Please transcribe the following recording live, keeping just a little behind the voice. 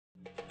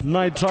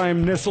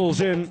Nighttime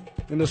nestles in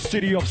the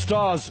city of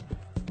stars.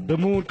 The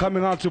moon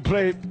coming out to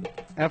play.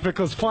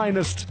 Africa's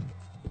finest.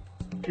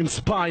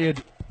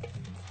 Inspired.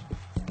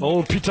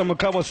 Old Peter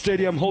Mokaba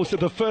Stadium hosted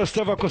the first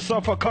ever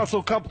Kosafa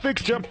Castle Cup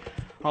fixture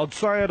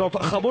outside of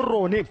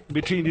Gaborone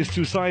between these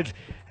two sides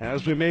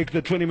as we make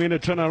the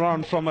 20-minute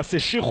turnaround from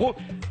Seshego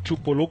to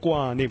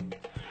Polokwane.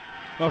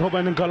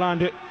 Robin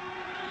Ngalande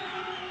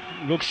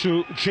looks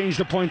to change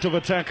the point of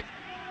attack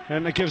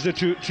and gives it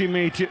to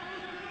teammate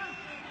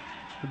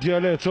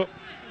Dialeto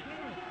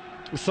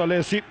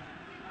Salesi.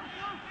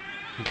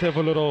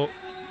 Clever little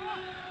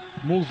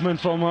movement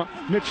from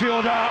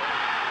midfielder,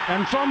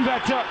 and from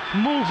that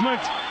movement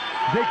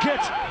they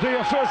get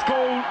their first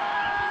goal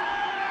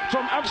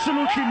from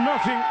absolutely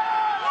nothing.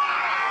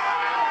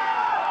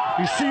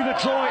 You see the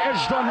joy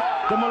edged on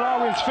the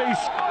Malawians' face.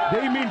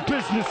 They mean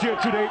business here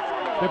today.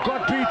 They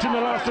got beat in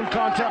the last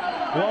encounter.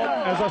 Well,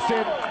 as I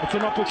said, it's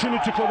an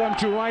opportunity for them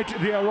to right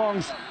their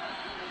wrongs.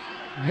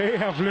 They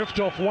have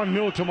lifted off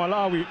 1-0 to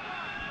Malawi.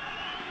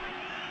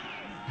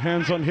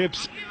 Hands on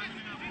hips,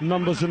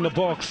 numbers in the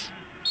box.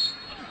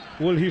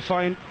 Will he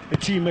find a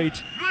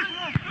teammate?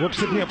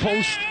 Whips it near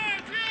post.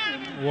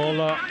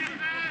 Well,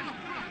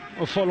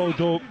 followed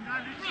though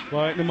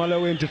by the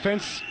Malawian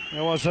defense.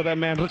 There was that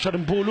man Richard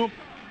Mbulu,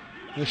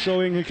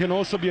 showing he can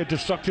also be a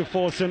destructive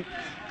force in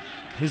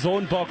his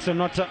own box and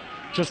not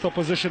just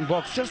opposition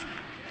box. Just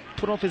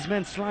put off his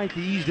men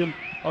slightly, eased him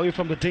away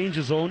from the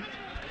danger zone.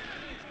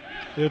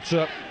 It's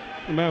a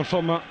man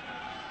from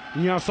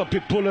Nyasa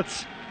pick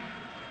bullets.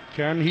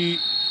 Can he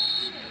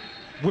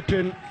whip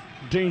in?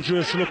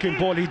 Dangerous looking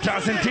ball. He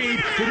does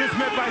indeed. It is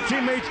met by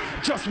teammates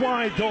just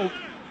wide though.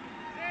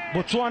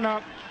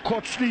 Botswana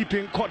caught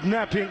sleeping, caught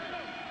napping.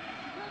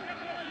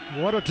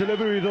 What a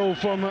delivery though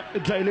from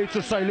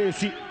Dialeto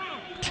Salesi.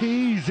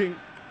 Teasing.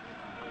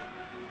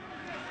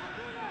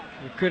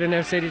 You couldn't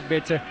have said it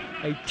better.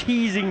 A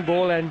teasing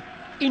ball and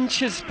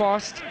inches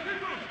past.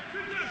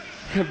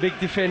 A big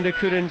defender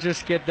couldn't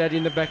just get that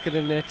in the back of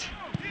the net.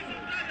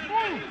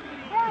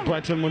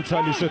 Brighton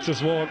Montali sets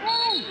his wall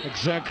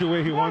exactly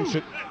where he wants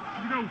it.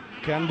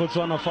 Can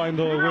Botswana find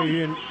a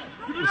way in?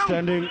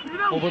 Standing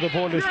over the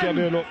ball is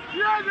Kabelo.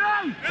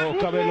 Oh,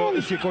 Kabelo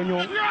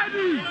Seakanyeng.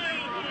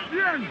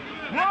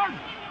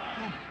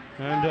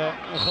 And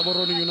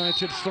Gaborone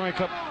United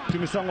striker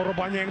Timisango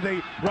Robanyeng,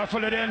 they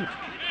rifle it in.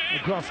 A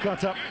grass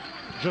cutter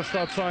just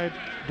outside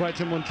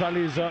Brighton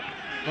Montali's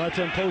right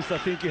hand post. I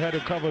think he had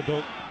it covered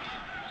though.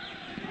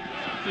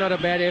 Not a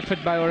bad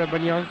effort by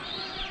Orabanyang.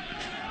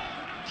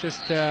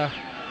 Just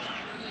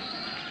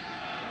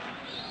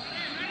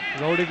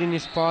rolled it in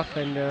his path,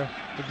 and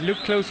it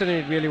looked closer than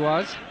it really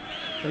was.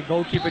 The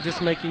goalkeeper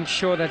just making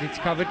sure that it's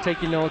covered,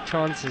 taking no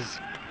chances.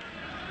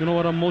 You know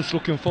what I'm most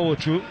looking forward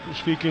to?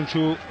 Speaking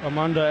to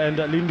Amanda and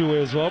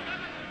Lindiwe as well.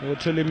 They were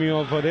telling me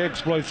of the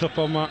exploits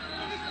from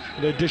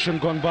the edition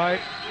gone by.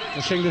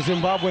 They're saying the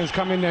Zimbabweans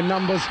come in their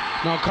numbers,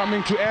 now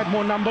coming to add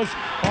more numbers.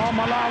 Oh,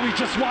 Malawi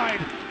just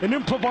wide. An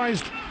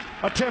improvised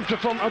attempt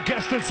from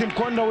Augustin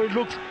Simkwanda, where it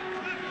looked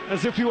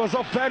as if he was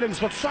off balance,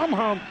 but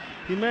somehow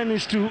he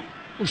managed to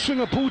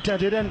swing a boot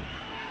at it and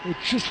it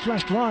just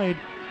flashed wide.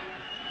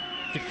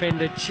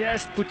 Defender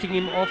just putting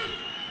him off,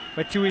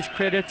 but to his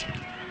credit,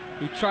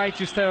 he tried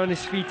to stay on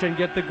his feet and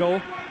get the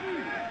goal.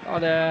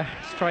 Other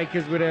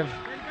strikers would have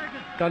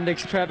done the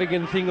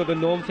extravagant thing or the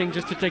norm thing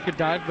just to take a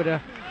dive,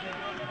 but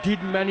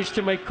did manage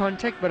to make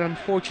contact, but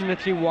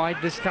unfortunately wide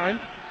this time.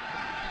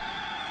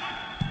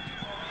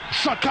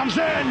 Shot comes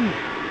in,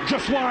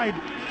 just wide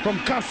from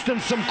Gaston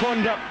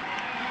Simkwanda.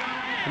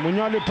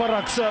 Munyali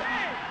Paraksa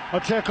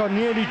attacker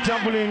nearly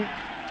doubling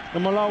the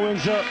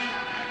Malawians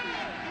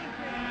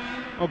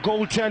a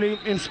goal tally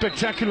in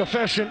spectacular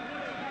fashion.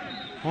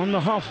 On the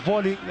half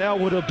volley, that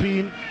would have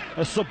been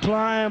a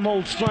sublime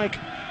old strike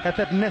at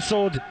that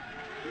nestled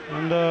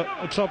and the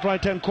top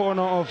right hand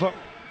corner of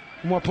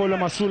Mwapola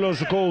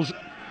Masulo's goals.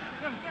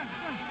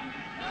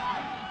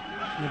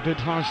 A bit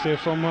harsh there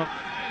from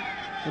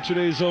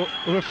today's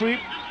referee.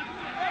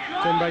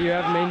 Temba, you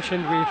have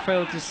mentioned we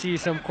failed to see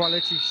some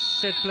quality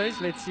set plays.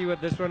 Let's see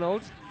what this one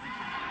holds.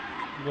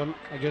 Well,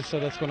 I guess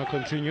that's going to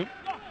continue.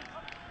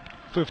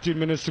 15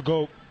 minutes to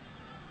go.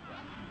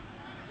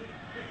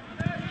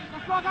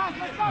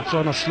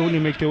 Botswana slowly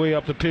make their way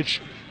up the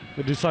pitch.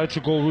 They decide to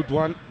go route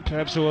one.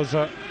 Perhaps it was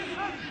a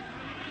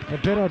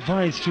better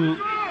advice to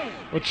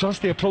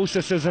trust their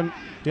processes and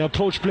their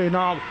approach play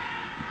now.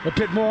 A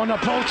bit more on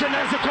approach, and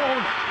there's a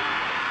goal.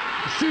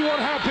 See what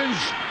happens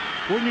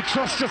when you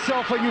trust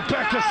yourself and you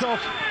back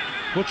yourself.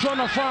 We're trying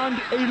to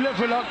find a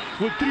level up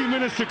with 3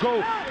 minutes to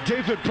go.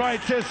 David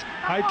Bright says,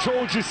 I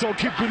told you so,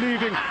 keep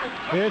believing.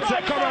 It's a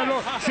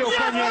Kabelo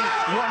Seakanyeng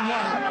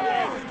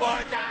 1-1.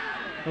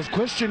 I was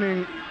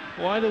questioning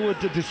why they would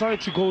decide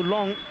to go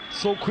long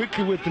so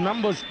quickly with the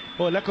numbers,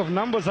 or lack of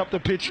numbers up the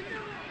pitch.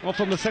 Well,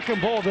 from the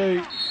second ball,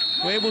 they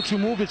were able to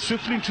move it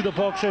swiftly into the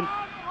box, and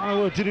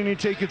didn't he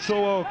take it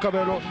so well,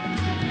 Kabelo?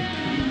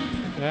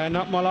 And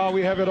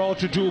Malawi have it all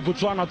to do.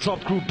 Botswana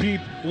top group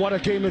beat. What a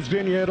game it's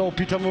been here at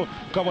Peter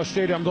Mokaba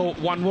Stadium though.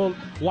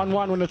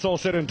 1-1 when it's all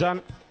said and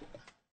done.